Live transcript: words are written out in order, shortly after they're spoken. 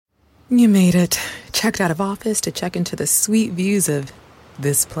You made it. Checked out of office to check into the sweet views of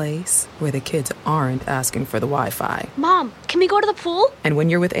this place where the kids aren't asking for the Wi-Fi. Mom, can we go to the pool? And when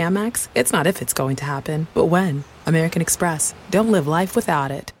you're with Amex, it's not if it's going to happen, but when. American Express. Don't live life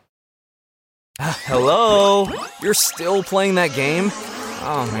without it. Hello? You're still playing that game?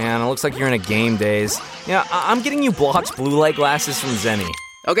 Oh man, it looks like you're in a game daze. Yeah, I'm getting you Block's blue light glasses from Zenni.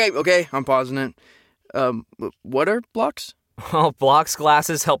 Okay, I'm pausing it. What are Blocks? Well, Block's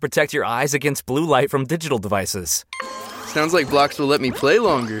glasses help protect your eyes against blue light from digital devices. Sounds like Blocks will let me play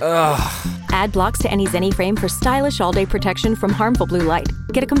longer. Add Blocks to any Zenni frame for stylish all-day protection from harmful blue light.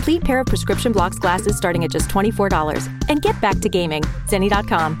 Get a complete pair of prescription Blocks glasses starting at just $24. And get back to gaming.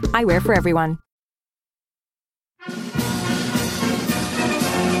 Zenni.com. Eyewear for everyone.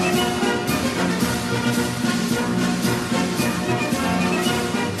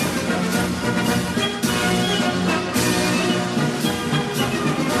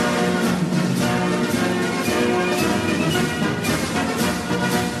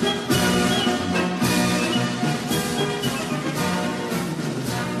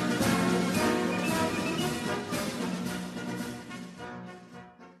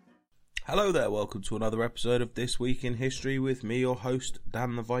 Hello there, welcome to another episode of This Week in History with me, your host,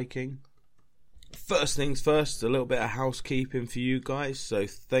 Dan the Viking. First things first, a little bit of housekeeping for you guys. So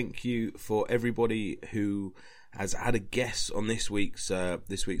thank you for everybody who has had a guess on this week's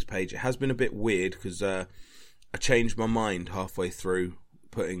page. It has been a bit weird because I changed my mind halfway through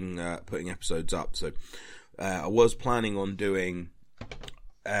putting episodes up. So I was planning on doing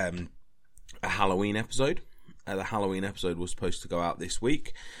a Halloween episode. The Halloween episode was supposed to go out this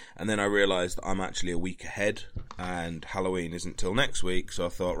week, and then I realised that I'm actually a week ahead, and Halloween isn't till next week, so I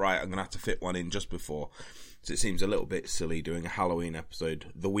thought, right, I'm going to have to fit one in just before, so it seems a little bit silly doing a Halloween episode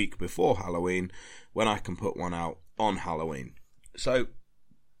the week before Halloween, when I can put one out on Halloween. So,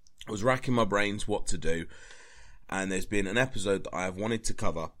 I was racking my brains what to do, and there's been an episode that I have wanted to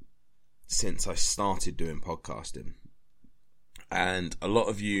cover since I started doing podcasting, and a lot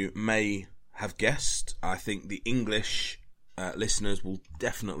of you may have guessed. I think the English listeners will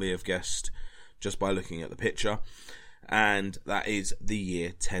definitely have guessed just by looking at the picture, and that is the year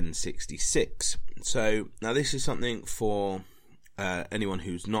 1066. So now this is something for anyone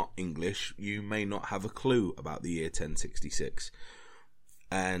who's not English. You may not have a clue about the year 1066,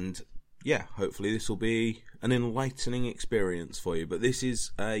 and yeah, hopefully this will be an enlightening experience for you. But this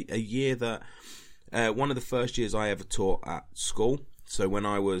is a year that one of the first years I ever taught at school. So when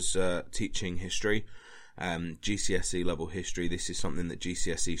I was teaching history, GCSE level history, this is something that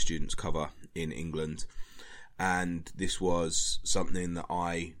GCSE students cover in England. And this was something that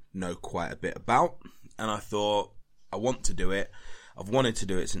I know quite a bit about. And I thought, I want to do it. I've wanted to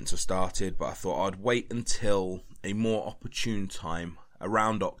do it since I started, but I thought I'd wait until a more opportune time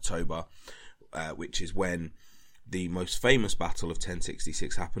around October, which is when the most famous battle of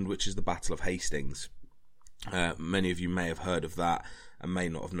 1066 happened, which is the Battle of Hastings. Many of you may have heard of that and may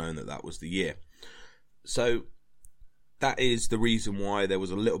not have known that that was the year. So that is the reason why there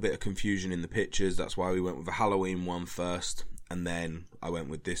was a little bit of confusion in the pictures. That's why we went with a Halloween one first, and then I went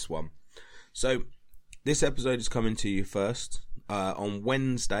with this one. So this episode is coming to you first on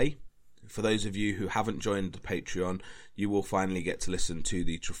Wednesday. For those of you who haven't joined the Patreon, you will finally get to listen to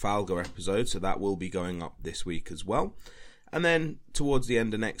the Trafalgar episode, so that will be going up this week as well. And then towards the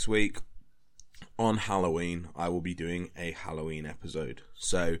end of next week, on Halloween, I will be doing a Halloween episode.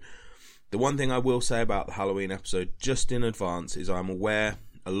 So the one thing I will say about the Halloween episode just in advance is I'm aware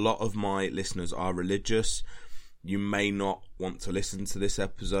a lot of my listeners are religious. You may not want to listen to this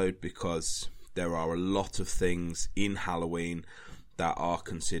episode because there are a lot of things in Halloween that are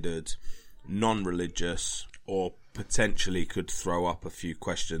considered non-religious or potentially could throw up a few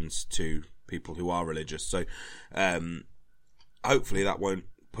questions to people who are religious. So hopefully that won't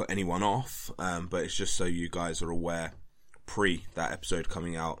put anyone off, but it's just so you guys are aware pre that episode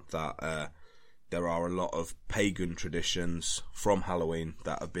coming out that there are a lot of pagan traditions from Halloween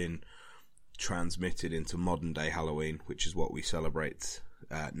that have been transmitted into modern day Halloween, which is what we celebrate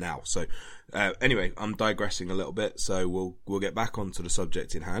now. So anyway, I'm digressing a little bit, so we'll get back onto the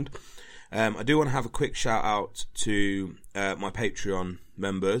subject in hand. I do want to have a quick shout out to my Patreon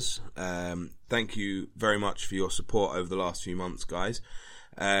members. Thank you very much for your support over the last few months, guys.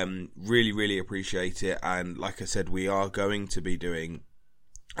 Really appreciate it, and like I said, we are going to be doing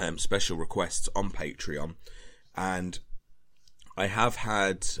special requests on Patreon, and I have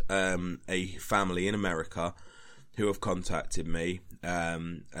had a family in America who have contacted me, a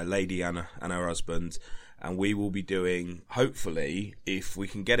lady and her husband, and we will be doing, hopefully, if we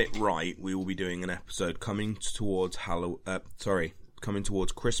can get it right, we will be doing an episode coming coming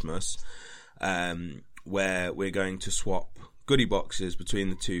towards Christmas, where we're going to swap goodie boxes between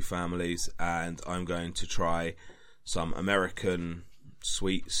the two families, and I'm going to try some American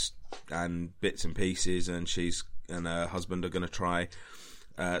sweets and bits and pieces, and she's and her husband are going to try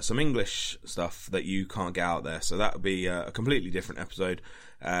some English stuff that you can't get out there. So that will be a completely different episode.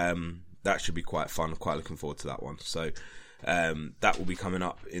 That should be quite fun. I'm quite looking forward to that one. So that will be coming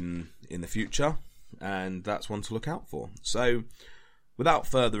up in the future, and that's one to look out for. So without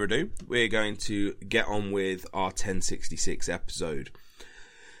further ado, we're going to get on with our 1066 episode.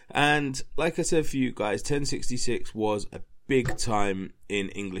 And like I said for you guys, 1066 was a big time in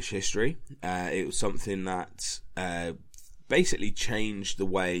English history. It was something that basically changed the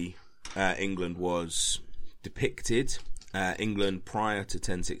way England was depicted. England prior to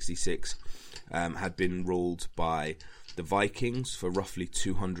 1066 had been ruled by the Vikings for roughly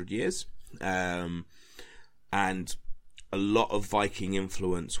 200 years. And a lot of Viking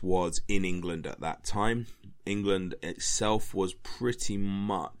influence was in England at that time. England itself was pretty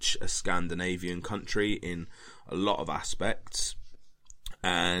much a Scandinavian country in a lot of aspects,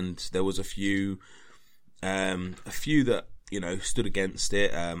 and there was a few that stood against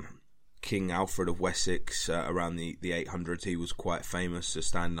it. King Alfred of Wessex around the 800s, he was quite famous for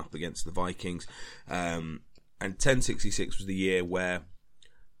standing up against the Vikings, and 1066 was the year where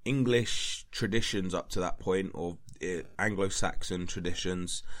English traditions up to that point, or Anglo-Saxon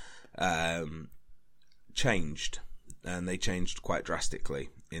traditions, changed, and they changed quite drastically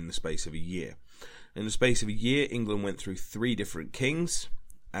in the space of a year. In the space of a year, England went through 3 different kings,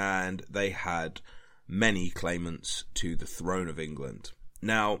 and they had many claimants to the throne of England.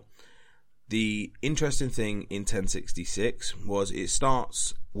 Now, the interesting thing in 1066 was it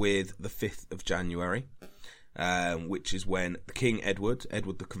starts with the 5th of January, which is when King Edward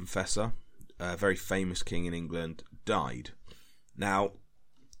the Confessor, a very famous king in England, died. Now,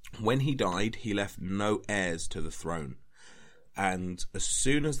 when he died, he left no heirs to the throne. And as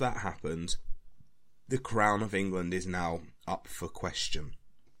soon as that happened, the crown of England is now up for question.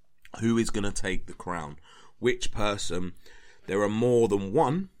 Who is going to take the crown? Which person? There are more than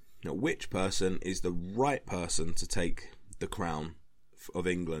one. Now, which person is the right person to take the crown of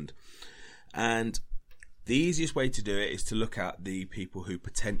England? And the easiest way to do it is to look at the people who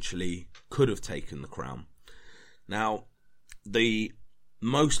potentially could have taken the crown. Now, the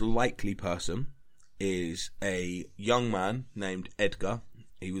most likely person is a young man named Edgar.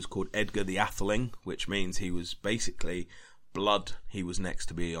 He was called Edgar the Atheling, which means he was basically blood. He was next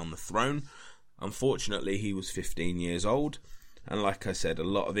to be on the throne. Unfortunately, he was 15 years old. And like I said, a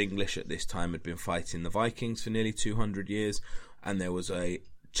lot of English at this time had been fighting the Vikings for nearly 200 years. And there was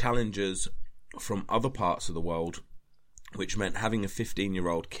challengers from other parts of the world, which meant having a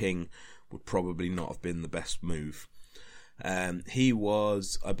 15-year-old king would probably not have been the best move. He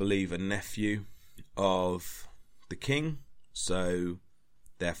was, I believe, a nephew of the king, so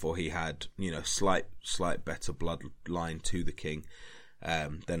therefore he had, slight better bloodline to the king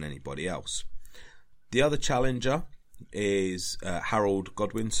than anybody else. The other challenger is Harold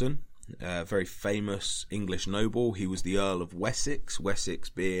Godwinson, a very famous English noble. He was the Earl of Wessex, Wessex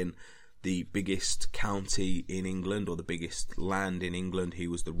being the biggest county in England, or the biggest land in England. He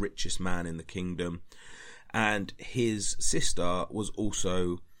was the richest man in the kingdom. And his sister was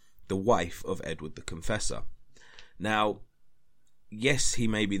also the wife of Edward the Confessor. Now, yes, he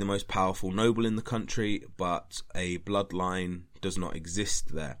may be the most powerful noble in the country, but a bloodline does not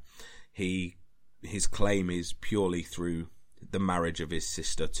exist there. His claim is purely through the marriage of his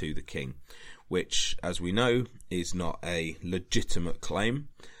sister to the king, which, as we know, is not a legitimate claim.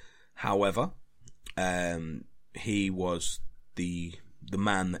 However, he was the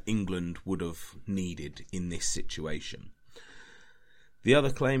man that England would have needed in this situation. The other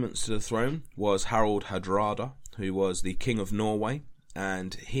claimants to the throne was Harald Hardrada, who was the King of Norway,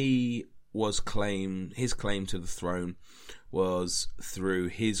 and his claim to the throne was through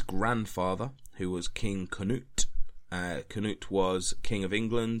his grandfather, who was King Canute. Canute was King of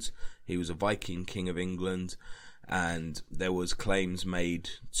England. He was a Viking King of England, and there was claims made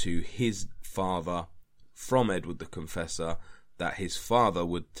to his father from Edward the Confessor that his father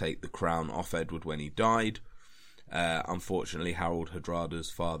would take the crown off Edward when he died. Unfortunately, Harald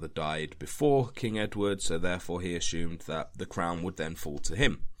Hardrada's father died before King Edward, so therefore he assumed that the crown would then fall to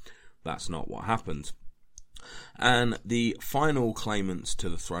him. That's not what happened. And the final claimant to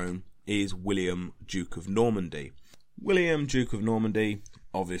the throne is William, Duke of Normandy. William, Duke of Normandy,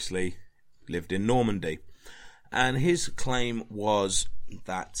 obviously lived in Normandy, and his claim was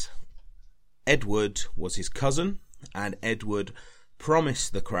that Edward was his cousin, and Edward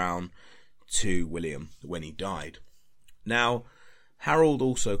promised the crown to William when he died. Now, Harold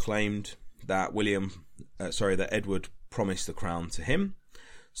also claimed that that Edward promised the crown to him.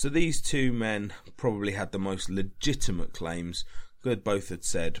 So these two men probably had the most legitimate claims. Both had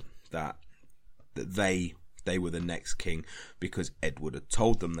said that they were the next king because Edward had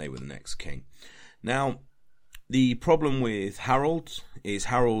told them they were the next king. Now, the problem with Harold is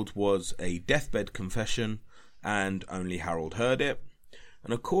Harold was a deathbed confession and only Harold heard it.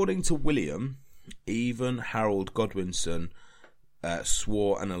 And according to William, even Harold Godwinson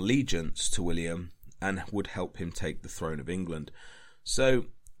swore an allegiance to William and would help him take the throne of England. So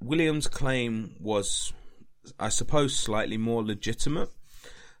William's claim was, I suppose, slightly more legitimate.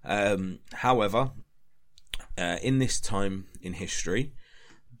 However, in this time in history,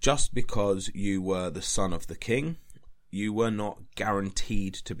 just because you were the son of the king, you were not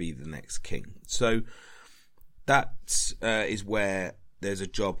guaranteed to be the next king. So that is where there's a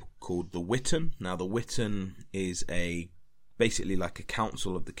job called the Witan. Now, the Witan is basically like a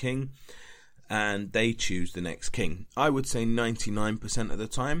council of the king, and they choose the next king. I would say 99% of the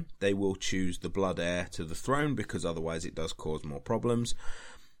time they will choose the blood heir to the throne, because otherwise it does cause more problems.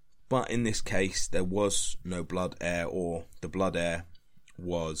 But in this case, there was no blood heir, or the blood heir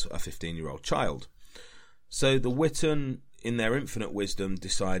was a 15-year-old child. So the Witan, in their infinite wisdom,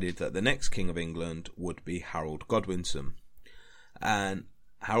 decided that the next king of England would be Harold Godwinson. And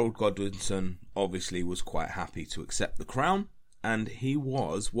Harold Godwinson obviously was quite happy to accept the crown, and he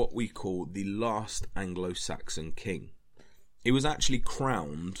was what we call the last Anglo-Saxon king. He was actually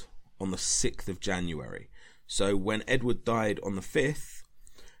crowned on the 6th of January. So when Edward died on the 5th,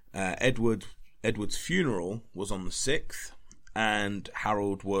 Edward's funeral was on the 6th, and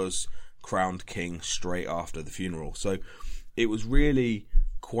Harold was crowned king straight after the funeral. So it was really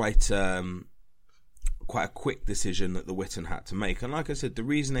quite a quick decision that the Witan had to make. And like I said, the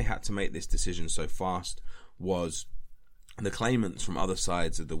reason they had to make this decision so fast was the claimants from other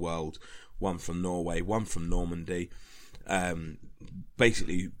sides of the world, one from Norway, one from Normandy.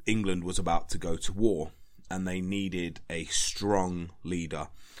 Basically, England was about to go to war, and they needed a strong leader.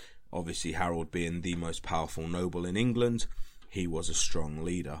 Obviously, Harold being the most powerful noble in England, he was a strong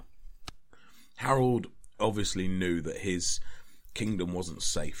leader. Harold obviously knew that his kingdom wasn't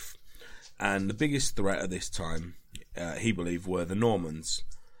safe, and the biggest threat at this time, he believed, were the Normans.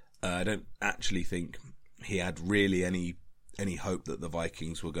 I don't actually think he had really any hope that the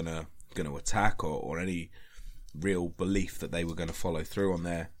Vikings were going to attack, or any real belief that they were going to follow through on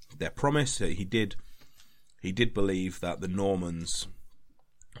their promise. He did believe that the Normans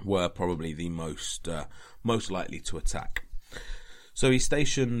were probably the most likely to attack. So he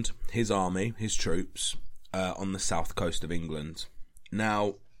stationed his army, his troops, on the south coast of England.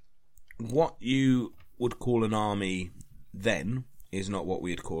 Now, what you would call an army then is not what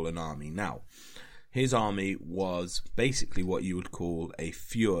we'd call an army now. His army was basically what you would call a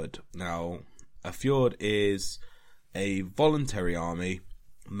fyrd. Now, a fyrd is a voluntary army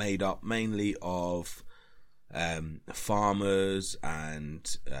made up mainly of farmers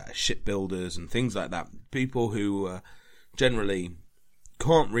and shipbuilders and things like that. People who generally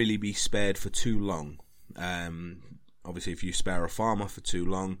can't really be spared for too long. Obviously, if you spare a farmer for too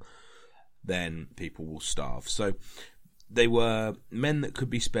long, then people will starve. So they were men that could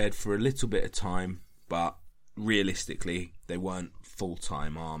be spared for a little bit of time, but realistically, they weren't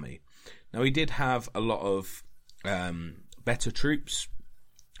full-time army. Now, he did have a lot of better troops,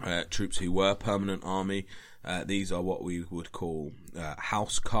 troops who were permanent army. These are what we would call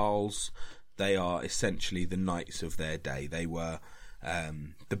housecarls. They are essentially the knights of their day. They were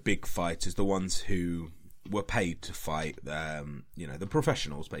the big fighters, the ones who were paid to fight, the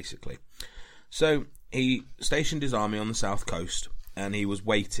professionals, basically. So he stationed his army on the south coast, and he was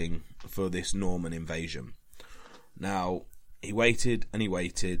waiting for this Norman invasion. Now, he waited,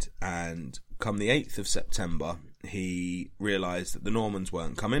 and come the 8th of September, he realised that the Normans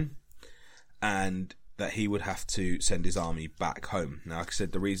weren't coming, and that he would have to send his army back home. Now, like I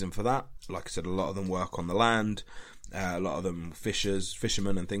said, the reason for that, like I said, a lot of them work on the land, a lot of them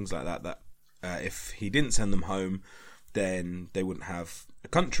fishermen and things like that, if he didn't send them home, then they wouldn't have a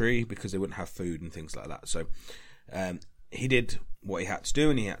country, because they wouldn't have food and things like that. So he did what he had to do,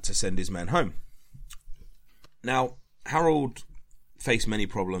 and he had to send his men home. Now, Harold faced many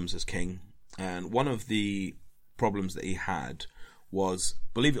problems as king, and one of the problems that he had was,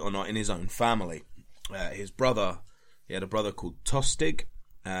 believe it or not, in his own family. He had a brother called Tostig.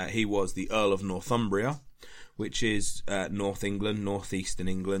 He was the Earl of Northumbria, which is North England, northeastern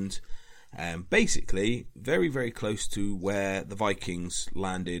England, basically very, very close to where the Vikings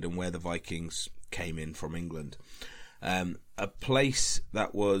landed and where the Vikings came in from England. A place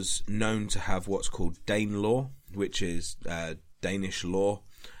that was known to have what's called Danelaw, which is Danish law.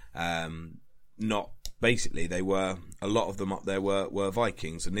 Not basically, they were, a lot of them up there were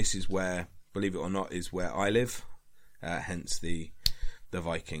Vikings, and this is where, believe it or not, is where I live. Hence the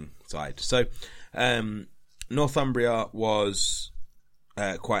Viking side. So Northumbria was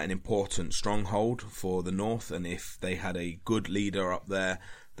quite an important stronghold for the North, and if they had a good leader up there,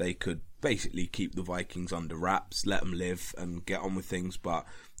 they could basically keep the Vikings under wraps, let them live and get on with things, but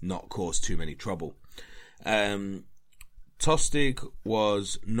not cause too many trouble. Tostig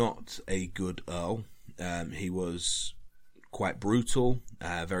was not a good earl. He was quite brutal,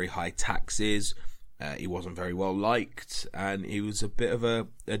 very high taxes. He wasn't very well liked, and he was a bit of a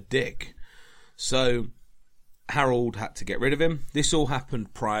dick. So Harold had to get rid of him. This all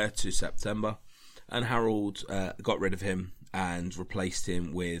happened prior to September, and Harold got rid of him and replaced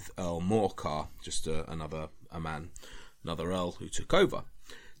him with Earl Morcar, just another earl who took over.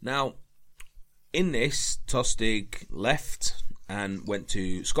 Now, in this, Tostig left and went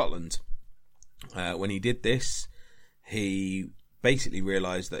to Scotland. When he did this, he basically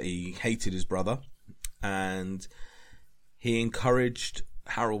realised that he hated his brother, and he encouraged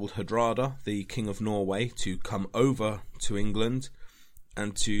Harald Hardrada, the King of Norway, to come over to England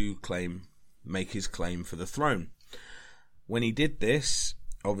and to make his claim for the throne. When he did this,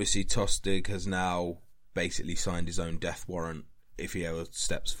 obviously Tostig has now basically signed his own death warrant if he ever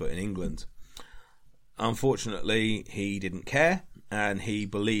steps foot in England. Unfortunately, he didn't care, and he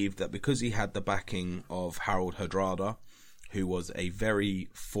believed that because he had the backing of Harald Hardrada, who was a very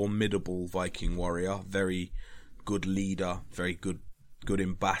formidable Viking warrior, very good leader, very good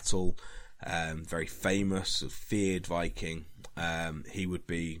in battle, very famous, feared Viking, he would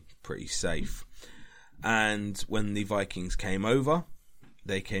be pretty safe. And when the Vikings came over,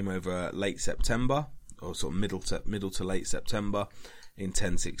 they came over late September, or sort of middle to late September in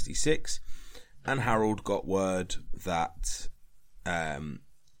 1066, and Harold got word that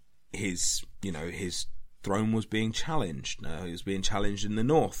his throne was being challenged. He was being challenged in the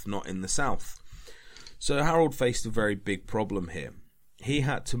north, not in the south. So Harold faced a very big problem here. He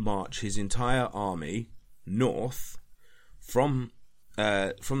had to march his entire army north from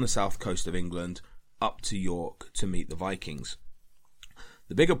the south coast of England up to York to meet the Vikings.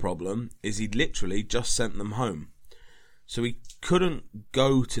 The bigger problem is he'd literally just sent them home. So he couldn't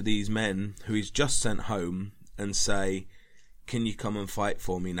go to these men who he's just sent home and say, can you come and fight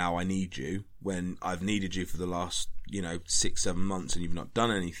for me now? I need you, when I've needed you for the last 6-7 months and you've not done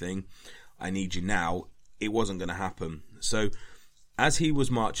anything. I need you now. It wasn't going to happen. So as he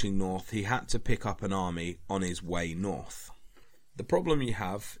was marching north, he had to pick up an army on his way north. The problem you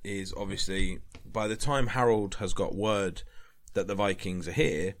have is, obviously, by the time Harold has got word that the Vikings are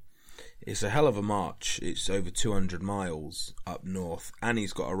here, it's a hell of a march. It's over 200 miles up north, and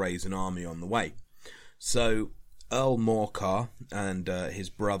he's got to raise an army on the way. So Earl Morcar and his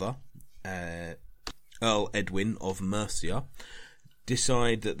brother, Earl Edwin of Mercia,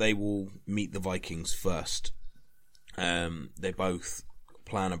 decide that they will meet the Vikings first. They both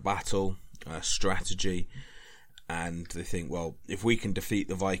plan a battle, a strategy, and they think, well, if we can defeat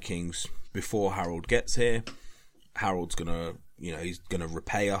the Vikings before Harold gets here, Harold's gonna, he's gonna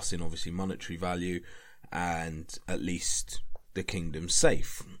repay us in obviously monetary value, and at least the kingdom's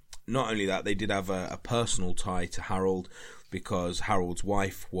safe. Not only that, they did have a personal tie to Harold, because Harold's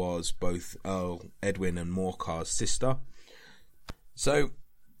wife was both Earl Edwin and Morcar's sister. So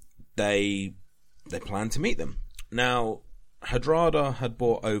they planned to meet them. Now, Hardrada had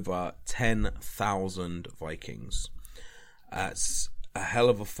brought over 10,000 Vikings. That's a hell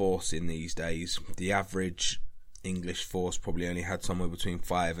of a force in these days. The average English force probably only had somewhere between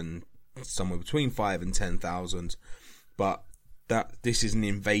 5 and 10,000, but this is an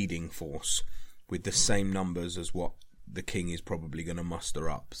invading force with the same numbers as what the king is probably going to muster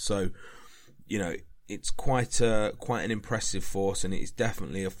up. So, it's quite an impressive force, and it's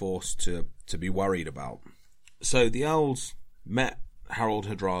definitely a force to be worried about. So the Earls met Harald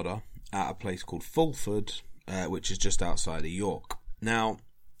Hardrada at a place called Fulford, which is just outside of York. Now,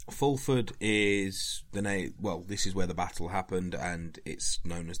 Fulford is the name. Well, this is where the battle happened, and it's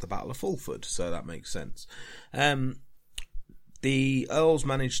known as the Battle of Fulford, so that makes sense. The Earls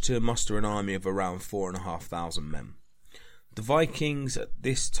managed to muster an army of around 4,500 men. The Vikings at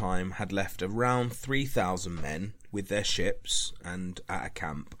this time had left around 3,000 men with their ships and at a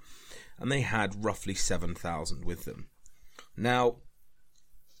camp, and they had roughly 7,000 with them. Now,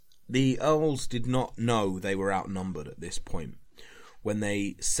 the Earls did not know they were outnumbered at this point. When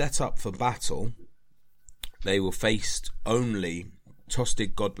they set up for battle, they were faced only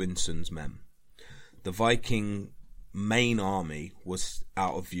Tostig Godwinson's men. The Viking main army was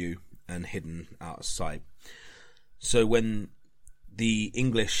out of view and hidden out of sight. So when the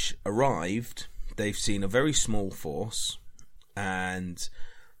English arrived, they've seen a very small force, and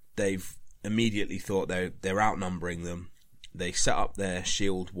they've immediately thought they're outnumbering them. They set up their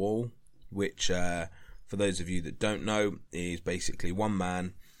shield wall, which, for those of you that don't know, is basically one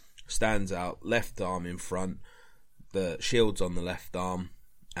man stands out, left arm in front, the shield's on the left arm,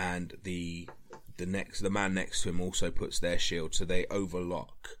 and the man next to him also puts their shield, so they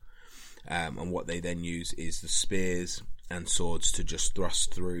overlock. And what they then use is the spears and swords to just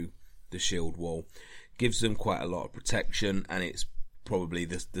thrust through the shield wall. Gives them quite a lot of protection, and it's probably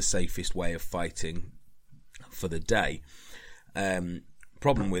the safest way of fighting for the day.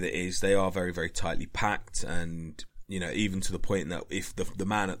 Problem with it is they are very, very tightly packed, and even to the point that if the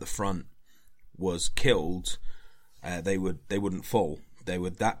man at the front was killed, they wouldn't fall. They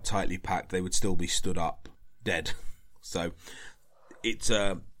were that tightly packed, they would still be stood up dead. So it's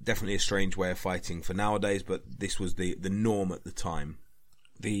definitely a strange way of fighting for nowadays, but this was the norm at the time.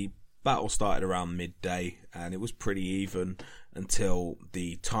 The battle started around midday, and it was pretty even until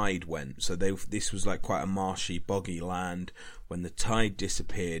the tide went. So this was like quite a marshy, boggy land. When the tide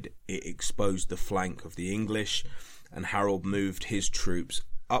disappeared, it exposed the flank of the English, and Harold moved his troops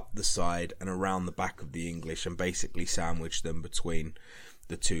up the side and around the back of the English and basically sandwiched them between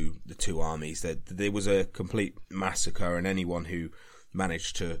the two armies. There was a complete massacre, and anyone who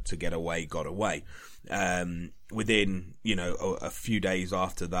managed to get away got away. Within a few days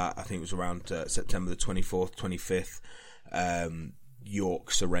after that, I think it was around September the 24th, 25th,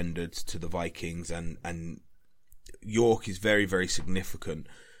 York surrendered to the Vikings, and York is very, very significant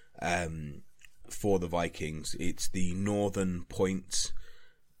for the Vikings. It's the northern point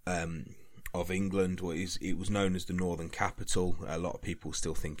of England. It was known as the Northern Capital. A lot of people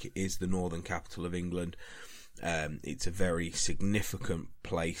still think it is the northern capital of England. It's a very significant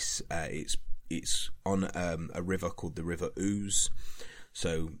place. It's on a river called the River Ouse.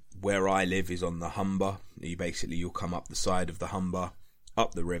 So where I live is on the Humber. You'll come up the side of the Humber,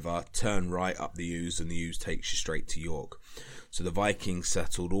 up the river, turn right up the Ouse, and the Ouse takes you straight to York. So the Vikings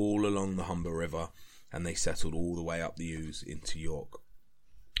settled all along the Humber River, and they settled all the way up the Ouse into York.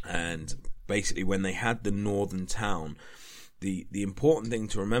 And basically when they had the northern town, the important thing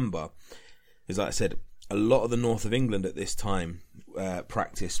to remember is, like I said, a lot of the north of England at this time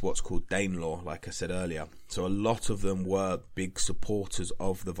practiced what's called Danelaw, like I said earlier. So a lot of them were big supporters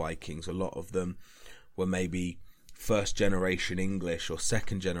of the Vikings. A lot of them were maybe first generation English or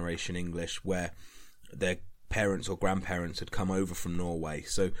second generation English, where their parents or grandparents had come over from Norway.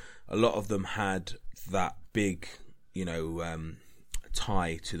 So a lot of them had that big,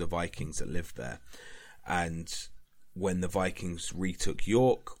 tie to the Vikings that lived there. And when the Vikings retook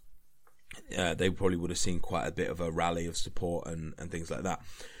York, they probably would have seen quite a bit of a rally of support and things like that.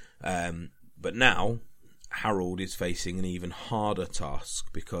 But now Harold is facing an even harder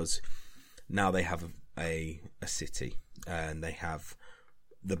task, because now they have a city, and they have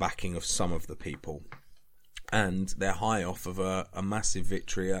the backing of some of the people, and they're high off of a massive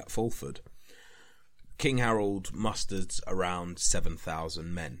victory at Fulford. King Harold mustered around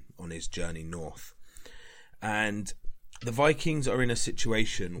 7,000 men on his journey north, and the Vikings are in a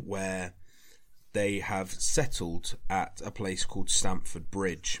situation where they have settled at a place called Stamford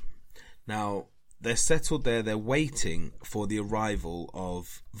Bridge. Now, they're settled there, they're waiting for the arrival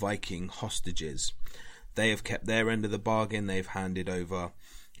of Viking hostages. They have kept their end of the bargain. They've handed over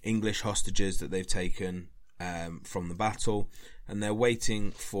English hostages that they've taken from the battle, and they're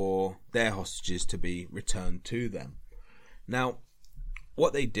waiting for their hostages to be returned to them. Now,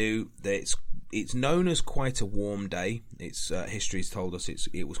 what they do, it's known as quite a warm day. History's told us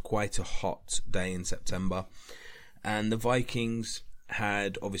it was quite a hot day in September, and the Vikings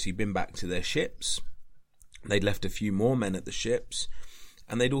had obviously been back to their ships. They'd left a few more men at the ships,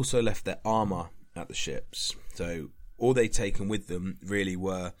 and they'd also left their armour at the ships. So all they'd taken with them really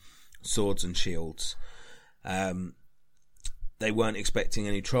were swords and shields. They weren't expecting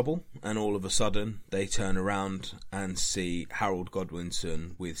any trouble, and all of a sudden they turn around and see Harold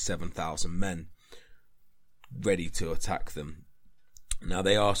Godwinson with 7,000 men ready to attack them. Now,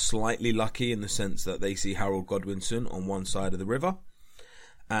 they are slightly lucky in the sense that they see Harold Godwinson on one side of the river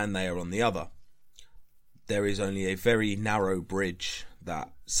and they are on the other. There is only a very narrow bridge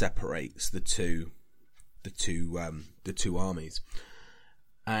that separates the two armies.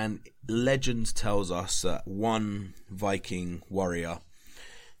 And legend tells us that one Viking warrior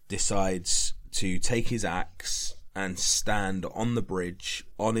decides to take his axe and stand on the bridge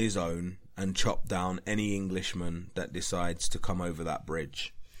on his own and chop down any Englishman that decides to come over that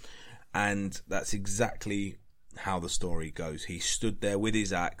bridge. And that's exactly how the story goes. He stood there with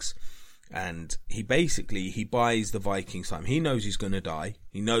his axe And he buys the Vikings time. He knows he's going to die.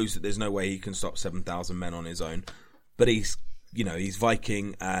 He knows that there's no way he can stop 7,000 men on his own. But he's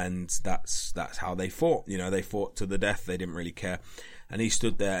Viking, and that's how they fought. They fought to the death. They didn't really care. And he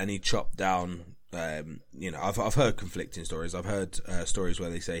stood there and he chopped down. I've heard conflicting stories. I've heard stories where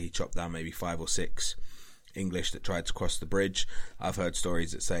they say he chopped down maybe 5 or 6 English that tried to cross the bridge. I've heard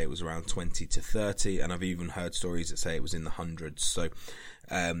stories that say it was around 20 to 30, and I've even heard stories that say it was in the hundreds. So,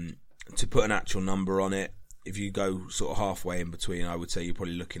 to put an actual number on it, if you go sort of halfway in between, I would say you're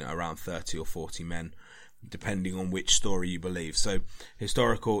probably looking at around 30 or 40 men, depending on which story you believe. So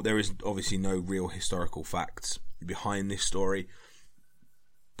there is obviously no real historical facts behind this story,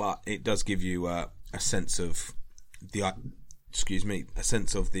 but it does give you a sense of the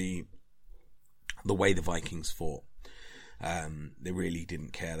way the Vikings fought. They really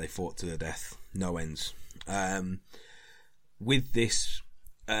didn't care. They fought to the death, no ends. With this,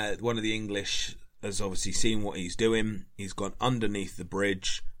 one of the English has obviously seen what he's doing. He's gone underneath the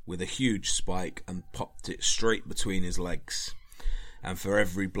bridge with a huge spike and popped it straight between his legs. And for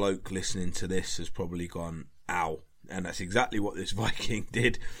every bloke listening to this has probably gone, ow. And that's exactly what this Viking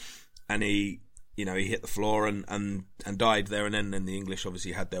did. And he hit the floor and died there and then. And the English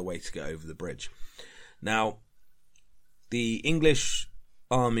obviously had their way to get over the bridge. Now, the English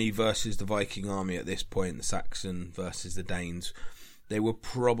army versus the Viking army at this point, the Saxon versus the Danes, they were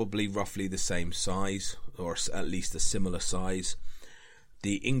probably roughly the same size, or at least a similar size.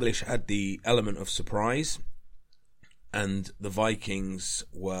 The English had the element of surprise, and the Vikings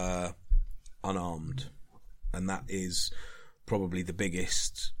were unarmed. And that is probably the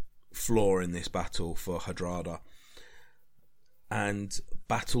biggest flaw in this battle for Hardrada. And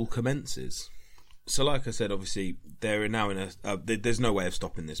battle commences. So like I said, obviously, they're now in there's no way of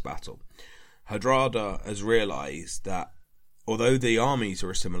stopping this battle. Hardrada has realised that although the armies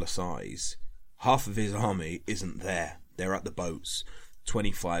are a similar size, half of his army isn't there. They're at the boats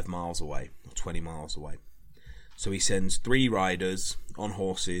 25 miles away, or 20 miles away. So he sends 3 riders on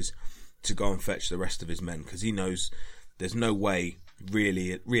horses to go and fetch the rest of his men, because he knows there's no way,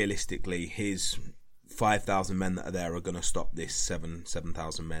 realistically, his 5,000 men that are there are going to stop this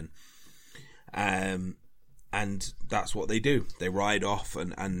 7,000 men. And that's what they do. They ride off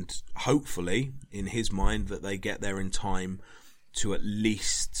and hopefully, in his mind, that they get there in time to at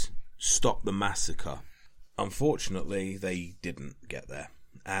least stop the massacre. Unfortunately, they didn't get there.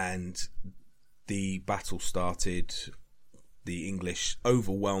 And the battle started. The English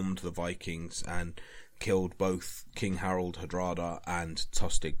overwhelmed the Vikings and killed both King Harold Hardrada and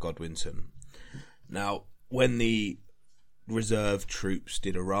Tostig Godwinson. Now, when the reserve troops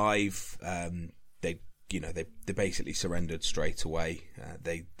did arrive, they basically surrendered straight away.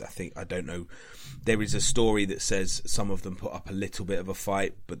 I don't know. There is a story that says some of them put up a little bit of a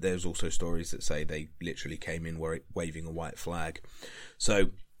fight, but there's also stories that say they literally came in waving a white flag. So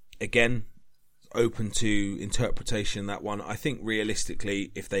again, open to interpretation, that one. I think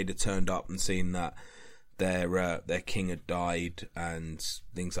realistically, if they'd have turned up and seen that their king had died and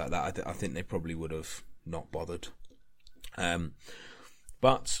things like that, I think they probably would have not bothered.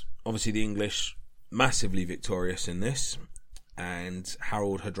 But obviously the English massively victorious in this, and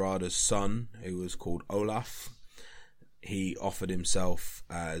Harold Hardrada's son, who was called Olaf, he offered himself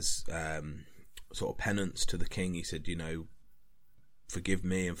as sort of penance to the king. He said, forgive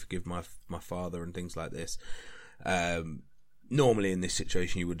me and forgive my father and things like this. Normally in this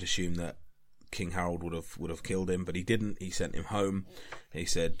situation you would assume that King Harold would have killed him, but he didn't. He sent him home. He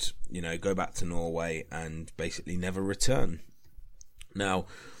said, go back to Norway and basically never return. Now,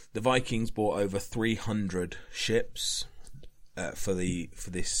 the Vikings brought over 300 ships for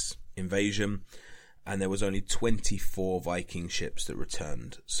this invasion, and there was only 24 Viking ships that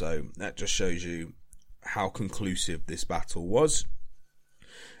returned. So that just shows you how conclusive this battle was.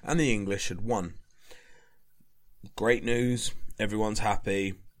 And the English had won. Great news, everyone's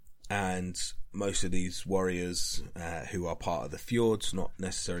happy, and most of these warriors who are part of the fjords, not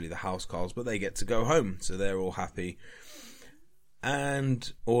necessarily the housecarls, but they get to go home, so they're all happy.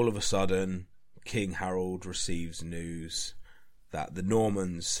 And all of a sudden, King Harold receives news that the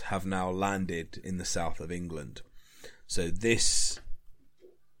Normans have now landed in the south of England. So this,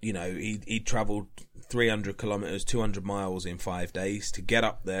 he travelled 300 kilometres, 200 miles in 5 days to get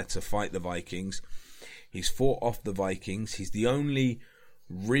up there to fight the Vikings. He's fought off the Vikings. He's the only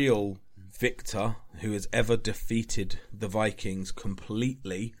real victor who has ever defeated the Vikings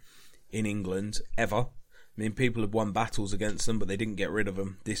completely in England, ever. I mean, people have won battles against them, but they didn't get rid of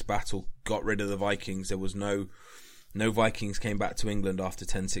them. This battle got rid of the Vikings. There was no Vikings came back to England after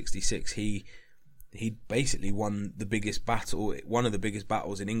 1066. He he basically won the biggest battle, one of the biggest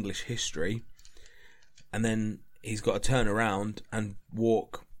battles in English history, and then he's got to turn around and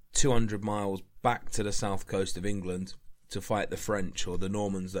walk 200 miles back to the south coast of England to fight the French or the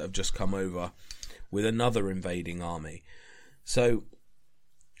Normans that have just come over with another invading army. So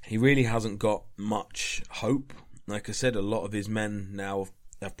he really hasn't got much hope. Like I said, a lot of his men now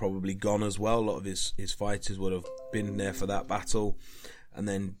have probably gone as well. A lot of his fighters would have been there for that battle and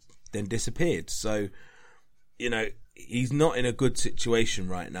then disappeared. So, you know, he's not in a good situation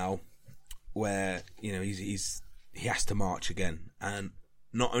right now where, you know, he has to march again. And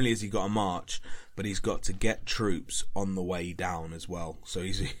not only has he got to march, but he's got to get troops on the way down as well. So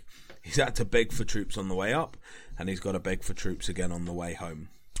he's had to beg for troops on the way up, and he's got to beg for troops again on the way home.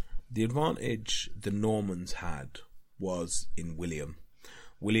 The advantage the Normans had was in William.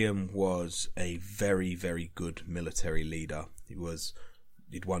 William was a very, very good military leader.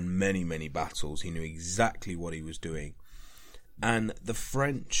 He'd won many, many battles. He knew exactly what he was doing. And the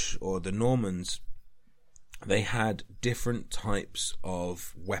French, or the Normans, they had different types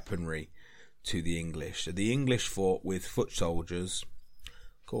of weaponry to the English. So the English fought with foot soldiers.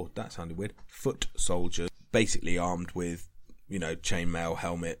 God, that sounded weird. Foot soldiers, basically armed with, you know, chainmail,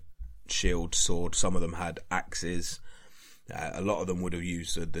 helmet, shield, sword. Some of them had axes. A lot of them would have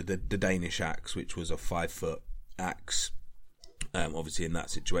used the Danish axe, which was a 5-foot axe. Obviously, in that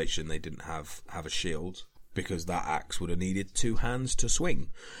situation, they didn't have a shield because that axe would have needed 2 hands to swing.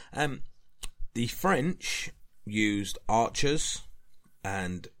 The French used archers,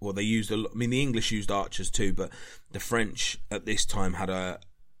 and they used the English used archers too, but the French at this time had a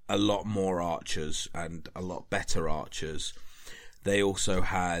lot more archers and a lot better archers. They also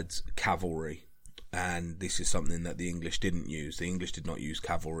had cavalry, and this is something that the English didn't use. The English did not use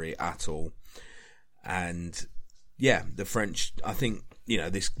cavalry at all. And yeah, the French, I think, you know,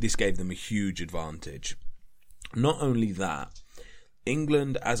 this gave them a huge advantage. Not only that,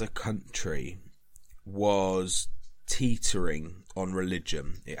 England as a country was teetering on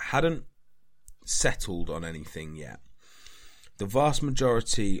religion. It hadn't settled on anything yet. The vast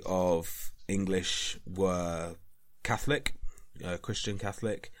majority of English were Catholic, Christian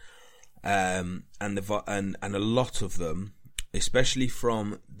Catholic, and a lot of them, especially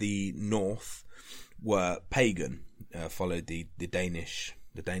from the north, were pagan. Followed the Danish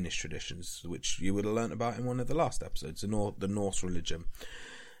traditions, which you would have learnt about in one of the last episodes, the Norse religion.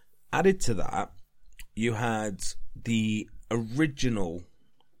 Added to that, you had the original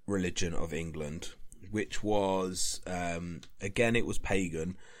religion of England, which was, again, it was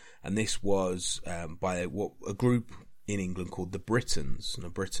pagan, and this was by a group in England called the Britons. And the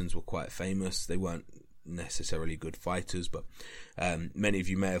Britons were quite famous. They weren't necessarily good fighters, but many of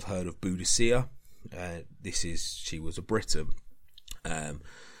you may have heard of Boudicca. She was a Briton,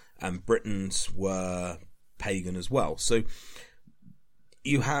 and Britons were pagan as well. So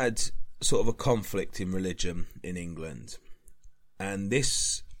you had sort of a conflict in religion in England, and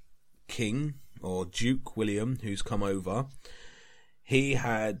this king or Duke William, who's come over, he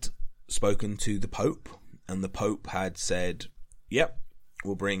had spoken to the Pope, and the Pope had said, yep,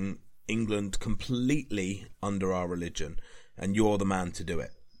 we'll bring England completely under our religion, and you're the man to do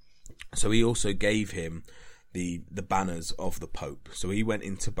it. So he also gave him the banners of the Pope. So he went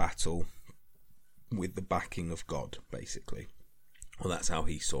into battle with the backing of God, basically. Well, that's how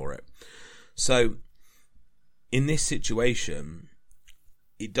he saw it. So in this situation,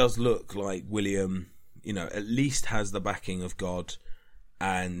 it does look like William, you know, at least has the backing of God,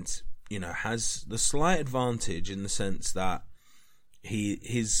 and, you know, has the slight advantage in the sense that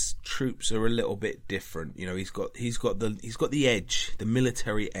his troops are a little bit different. You know, he's got the edge, the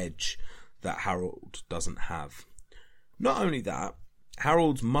military edge that Harold doesn't have. Not only that,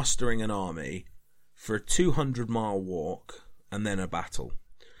 Harold's mustering an army for a 200-mile walk and then a battle.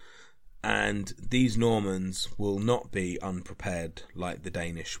 And these Normans will not be unprepared like the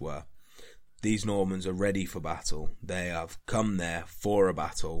Danish were. These Normans are ready for battle. They have come there for a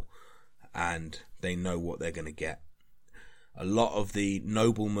battle, and they know what they're going to get. A lot of the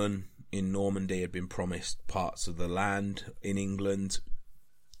noblemen in Normandy had been promised parts of the land in England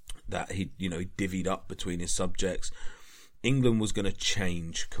that he divvied up between his subjects. England was going to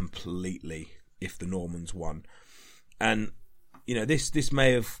change completely if the Normans won. And, you know, this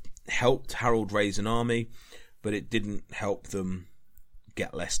may have helped Harold raise an army, but it didn't help them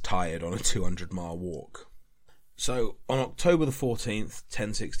get less tired on a 200-mile walk. So on October the 14th,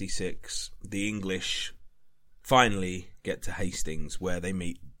 1066, the English finally get to Hastings, where they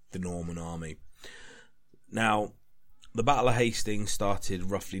meet the Norman army. Now, the Battle of Hastings started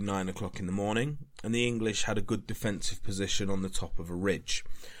roughly 9 o'clock in the morning, and the English had a good defensive position on the top of a ridge.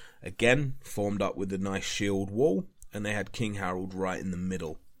 again formed up with a nice shield wall, and they had King Harold right in the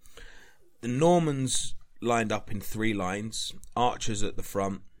middle. The Normans lined up in 3 lines, archers at the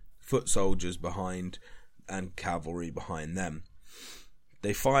front, foot soldiers behind, and cavalry behind them.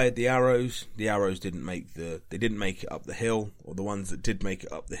 They fired the arrows. The arrows didn't make it up the hill, or the ones that did make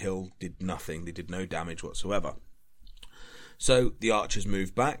it up the hill did nothing. They did no damage whatsoever. So the archers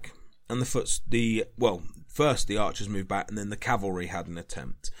moved back, and first the archers moved back, and then the cavalry had an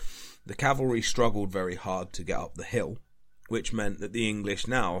attempt. The cavalry struggled very hard to get up the hill, which meant that the English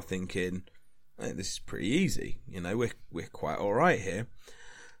now are thinking, hey, this is pretty easy. We're quite all right here.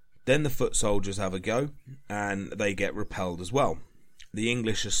 Then the foot soldiers have a go, and they get repelled as well. The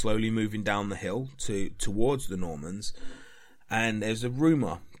English are slowly moving down the hill towards the Normans, and there's a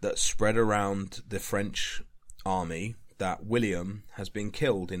rumour that spread around the French army that William has been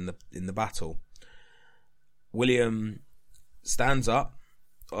killed in the battle. William stands up,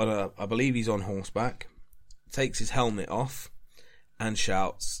 I believe he's on horseback, takes his helmet off, and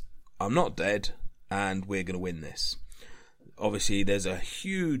shouts, "I'm not dead, and we're going to win this." Obviously, there's a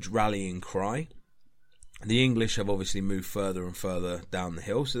huge rallying cry. The English have obviously moved further and further down the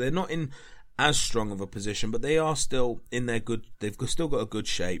hill, so they're not in as strong of a position, but they are still in their good. They've still got a good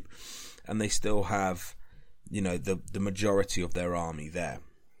shape, and they still have, the majority of their army there.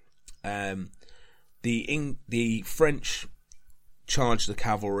 The French charge the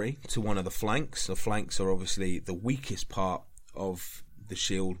cavalry to one of the flanks. The flanks are obviously the weakest part of the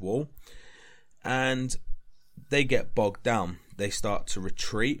shield wall, and they get bogged down. They start to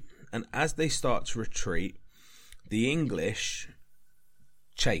retreat. And as they start to retreat, the English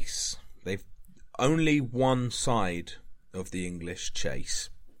chase. They've only one side of the English chase.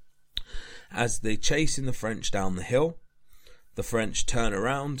 As they chasing the French down the hill, the French turn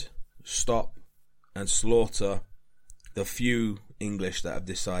around, stop, and slaughter the few English that have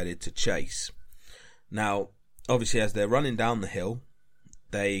decided to chase. Now, obviously, as they're running down the hill,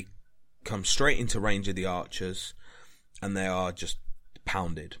 they come straight into range of the archers, and they are just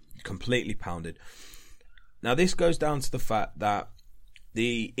pounded. Completely pounded. Now, this goes down to the fact that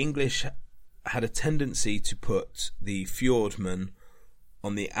the English had a tendency to put the fjordmen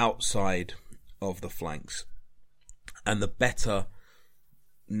on the outside of the flanks, and the better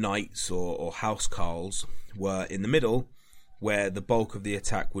knights or housecarls were in the middle, where the bulk of the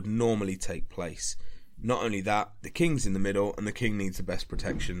attack would normally take place. Not only that, the king's in the middle, and the king needs the best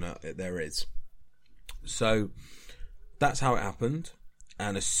protection that there is. So that's how it happened.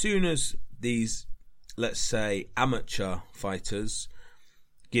 And as soon as these, let's say, amateur fighters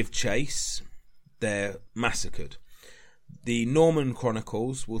give chase, they're massacred. The Norman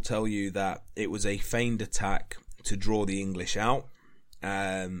chronicles will tell you that it was a feigned attack to draw the English out.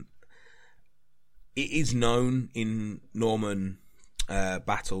 It is known in Norman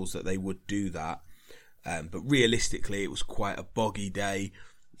battles that they would do that. But realistically, it was quite a boggy day.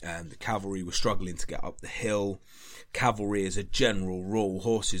 The cavalry were struggling to get up the hill. Cavalry, as a general rule,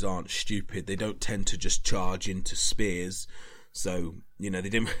 horses aren't stupid. They don't tend to just charge into spears. So, they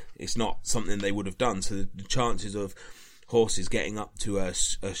didn't. It's not something they would have done. So the chances of horses getting up to a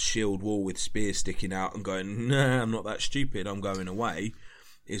shield wall with spears sticking out and going, "Nah, I'm not that stupid, I'm going away,"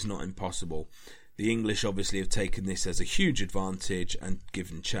 is not impossible. The English obviously have taken this as a huge advantage and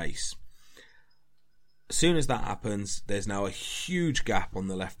given chase. As soon as that happens, there's now a huge gap on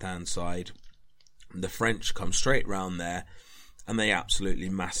the left-hand side. The French come straight round there, and they absolutely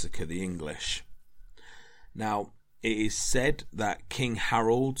massacre the English. Now, it is said that King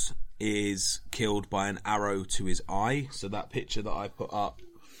Harold is killed by an arrow to his eye. So that picture that I put up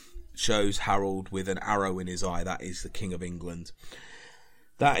shows Harold with an arrow in his eye. That is the King of England.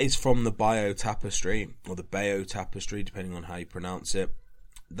 That is from the Bayeux Tapestry, or the Bayeux Tapestry, depending on how you pronounce it.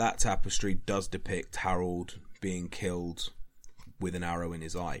 That tapestry does depict Harold being killed with an arrow in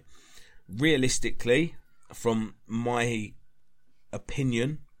his eye. Realistically, from my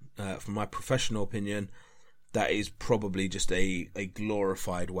opinion, from my professional opinion, that is probably just a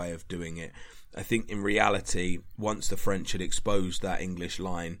glorified way of doing it. I think in reality, once the French had exposed that English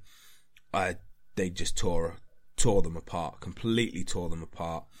line, they just tore them apart, completely tore them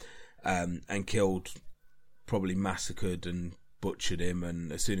apart, and killed, probably massacred and butchered him.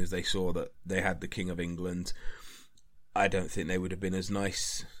 And as soon as they saw that they had the King of England, I don't think they would have been as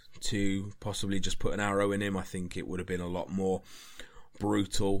nice to possibly just put an arrow in him. I think it would have been a lot more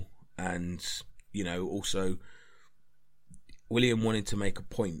brutal. And, also William wanted to make a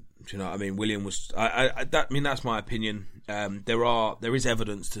point. Do you know what I mean? William was, that's my opinion. There is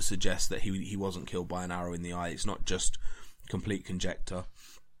evidence to suggest that he wasn't killed by an arrow in the eye. It's not just complete conjecture.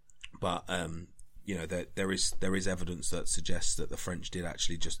 But, there is evidence that suggests that the French did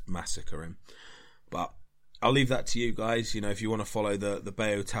actually just massacre him. But I'll leave that to you guys. If you want to follow the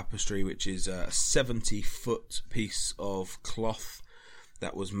Bayeux Tapestry, which is a 70-foot piece of cloth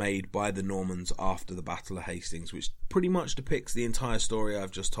that was made by the Normans after the Battle of Hastings, which pretty much depicts the entire story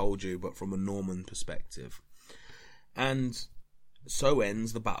I've just told you, but from a Norman perspective. And so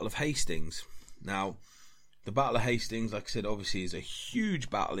ends the Battle of Hastings. Now, the Battle of Hastings, like I said, obviously is a huge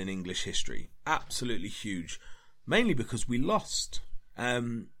battle in English history. Absolutely huge. Mainly because we lost.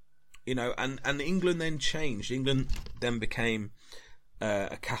 And England then changed. England then became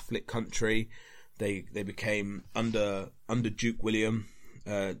a Catholic country. They became under Duke William.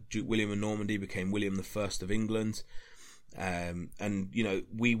 Duke William of Normandy became William I of England.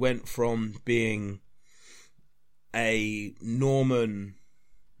 We went from being a Norman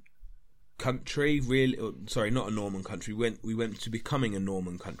country, not a Norman country. We went to becoming a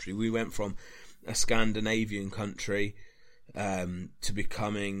Norman country. We went from a Scandinavian country to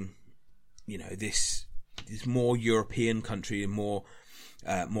becoming, this more European country and more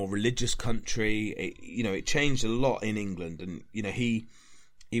religious country. It changed a lot in England, and he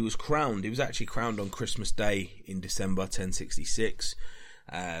was crowned. He was actually crowned on Christmas Day in December 1066.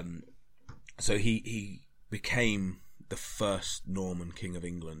 So he became the first Norman king of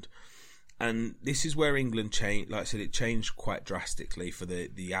England. And this is where England changed. Like I said, it changed quite drastically for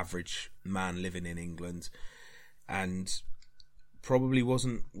the average man living in England, and probably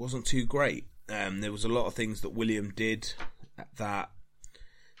wasn't too great. There was a lot of things that William did that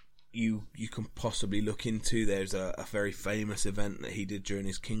you can possibly look into. There's a very famous event that he did during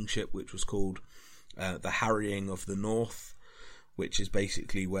his kingship, which was called the Harrying of the North, which is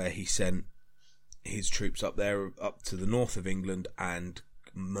basically where he sent his troops up to the north of England and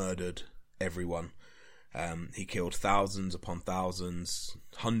murdered everyone. He killed thousands upon thousands,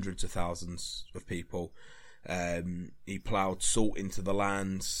 hundreds of thousands of people. He ploughed salt into the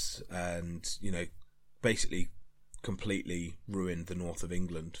lands and, basically completely ruined the north of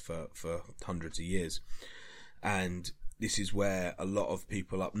England for hundreds of years. And this is where a lot of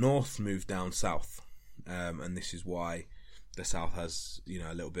people up north moved down south. And this is why the south has,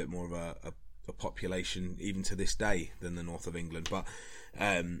 a little bit more of a population even to this day than the north of England. But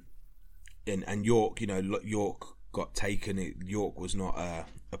and York, York got taken. York was not a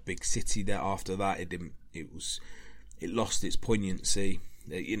big city there after that. It lost its poignancy.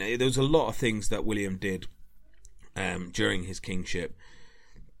 There was a lot of things that William did during his kingship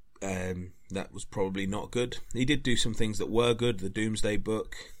that was probably not good. He did do some things that were good. The Domesday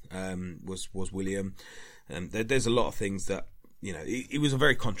Book was William. There's a lot of things that, he was a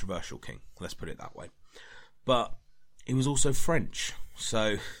very controversial king, let's put it that way. But he was also French.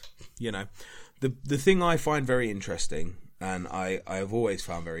 So, the thing I find very interesting, and I have always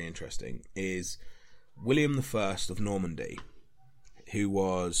found very interesting, is William I of Normandy, who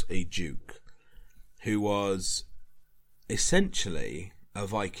was a duke, who was essentially a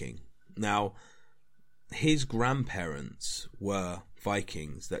Viking. Now, his grandparents were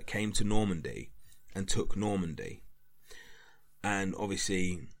Vikings that came to Normandy and took Normandy. And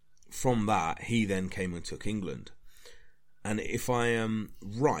obviously, from that, he then came and took England. And if I am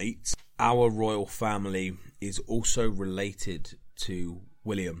right, our royal family is also related to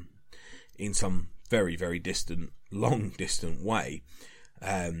William in some very, very distant, long distant way.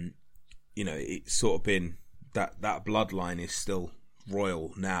 It's sort of been that bloodline is still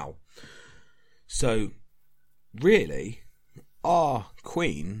royal now. So, really, our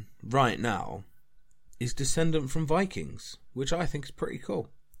queen right now is descendant from Vikings, which I think is pretty cool.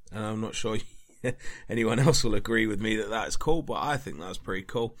 And I'm not sure anyone else will agree with me that that's cool, but I think that's pretty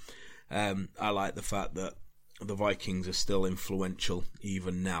cool. I like the fact that the Vikings are still influential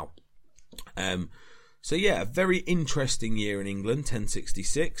even now. So yeah, a very interesting year in England,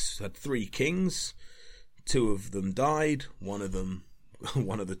 1066. Had 3 kings. 2 of them died. One of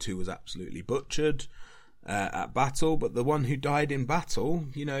the 2 was absolutely butchered at battle. But the one who died in battle,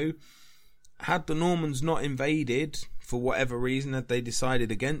 had the Normans not invaded for whatever reason, had they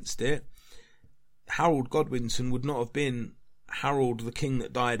decided against it, Harold Godwinson would not have been Harold the king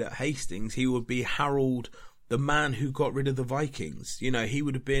that died at Hastings. He would be Harold the man who got rid of the Vikings. He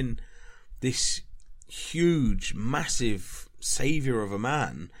would have been this huge, massive saviour of a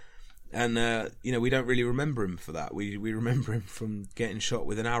man. And, we don't really remember him for that. We remember him from getting shot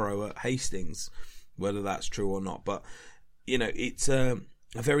with an arrow at Hastings, whether that's true or not. But, it's a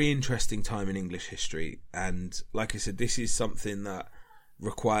very interesting time in English history. And like I said, this is something that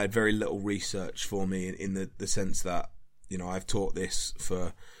required very little research for me in the sense that, I've taught this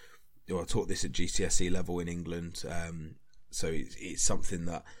I taught this at GCSE level in England. So it's something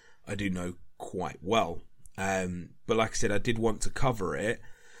that I do know quite well. But like I said, I did want to cover it,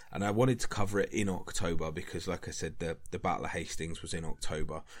 and I wanted to cover it in October because, like I said, the Battle of Hastings was in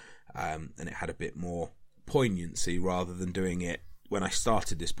October, and it had a bit more poignancy rather than doing it when I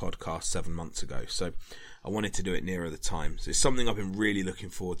started this podcast 7 months ago. So I wanted to do it nearer the time. So it's something I've been really looking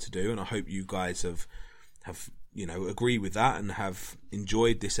forward to do, and I hope you guys have agree with that and have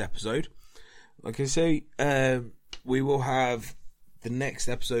enjoyed this episode. Like I say, we will have the next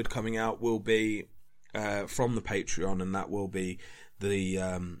episode coming out will be from the Patreon, and that will be the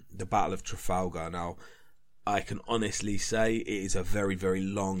Battle of Trafalgar. Now, I can honestly say it is a very, very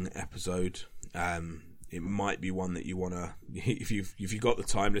long episode. It might be one that you want to, if you've got the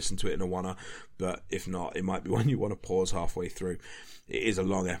time, listen to it in a one-er, but if not, it might be one you want to pause halfway through. It is a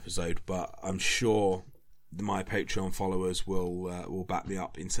long episode, but I'm sure my Patreon followers will back me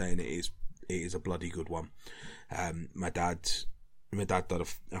up in saying it is a bloody good one. My dad did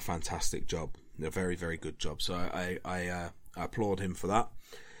a fantastic job, a very, very good job. So I applaud him for that.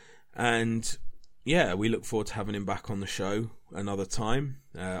 And yeah, we look forward to having him back on the show another time.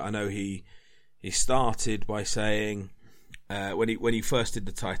 I know he started by saying when he first did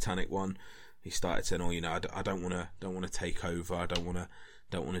the Titanic one, he started saying, I don't want to take over. I don't want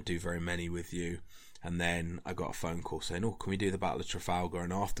to do very many with you. And then I got a phone call saying, can we do the Battle of Trafalgar?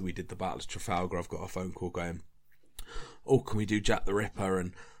 And after we did the Battle of Trafalgar, I've got a phone call going, can we do Jack the Ripper?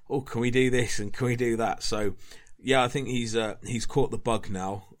 And can we do this? And can we do that? So yeah, I think he's caught the bug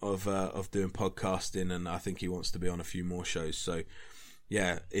now of doing podcasting, and I think he wants to be on a few more shows. So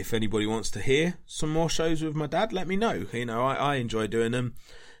yeah, if anybody wants to hear some more shows with my dad, let me know. I enjoy doing them.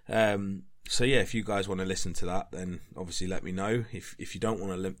 So yeah, if you guys want to listen to that, then obviously let me know. If you don't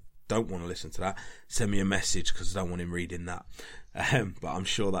want to listen to that, send me a message, because I don't want him reading that. But I'm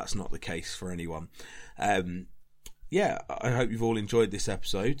sure that's not the case for anyone. Yeah, I hope you've all enjoyed this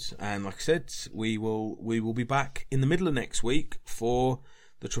episode, and like I said, we will be back in the middle of next week for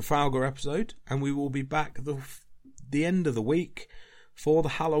the Trafalgar episode, and we will be back the end of the week for the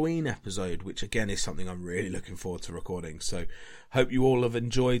Halloween episode, which again is something I'm really looking forward to recording. So hope you all have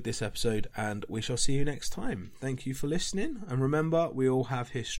enjoyed this episode, and we shall see you next time. Thank you for listening, and remember, we all have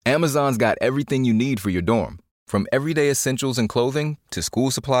history. Amazon's got everything you need for your dorm, from everyday essentials and clothing to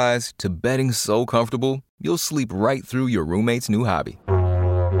school supplies to bedding so comfortable you'll sleep right through your roommate's new hobby.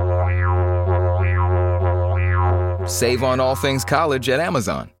 Save on all things college at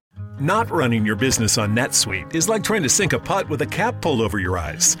Amazon. Not running your business on NetSuite is like trying to sink a putt with a cap pulled over your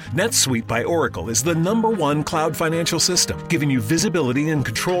eyes. NetSuite by Oracle is the #1 cloud financial system, giving you visibility and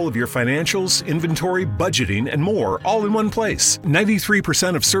control of your financials, inventory, budgeting, and more, all in one place.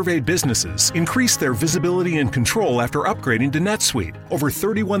 93% of surveyed businesses increased their visibility and control after upgrading to NetSuite. Over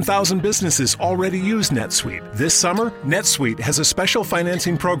 31,000 businesses already use NetSuite. This summer, NetSuite has a special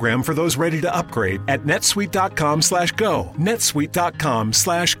financing program for those ready to upgrade at netsuite.com/go.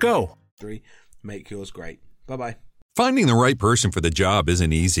 netsuite.com/go. Make yours great. Bye-bye. Finding the right person for the job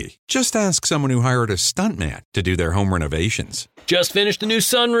isn't easy. Just ask someone who hired a stuntman to do their home renovations. Just finished a new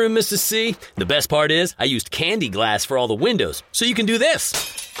sunroom, Mrs. C. The best part is I used candy glass for all the windows, so you can do this.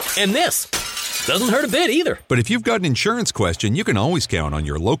 And this. Doesn't hurt a bit either. But if you've got an insurance question, you can always count on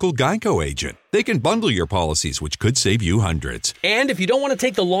your local Geico agent. They can bundle your policies, which could save you hundreds. And if you don't want to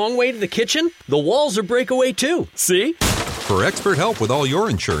take the long way to the kitchen, the walls are breakaway too. See? For expert help with all your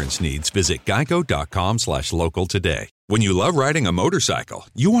insurance needs, visit geico.com/local today. When you love riding a motorcycle,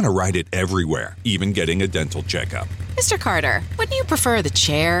 you want to ride it everywhere, even getting a dental checkup. Mr. Carter, wouldn't you prefer the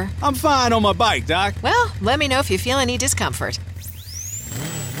chair? I'm fine on my bike, Doc. Well, let me know if you feel any discomfort.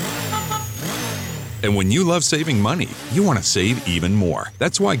 And when you love saving money, you want to save even more.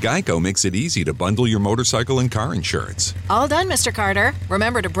 That's why Geico makes it easy to bundle your motorcycle and car insurance. All done, Mr. Carter.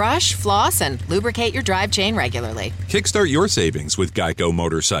 Remember to brush, floss, and lubricate your drive chain regularly. Kickstart your savings with Geico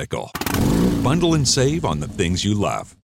Motorcycle. Bundle and save on the things you love.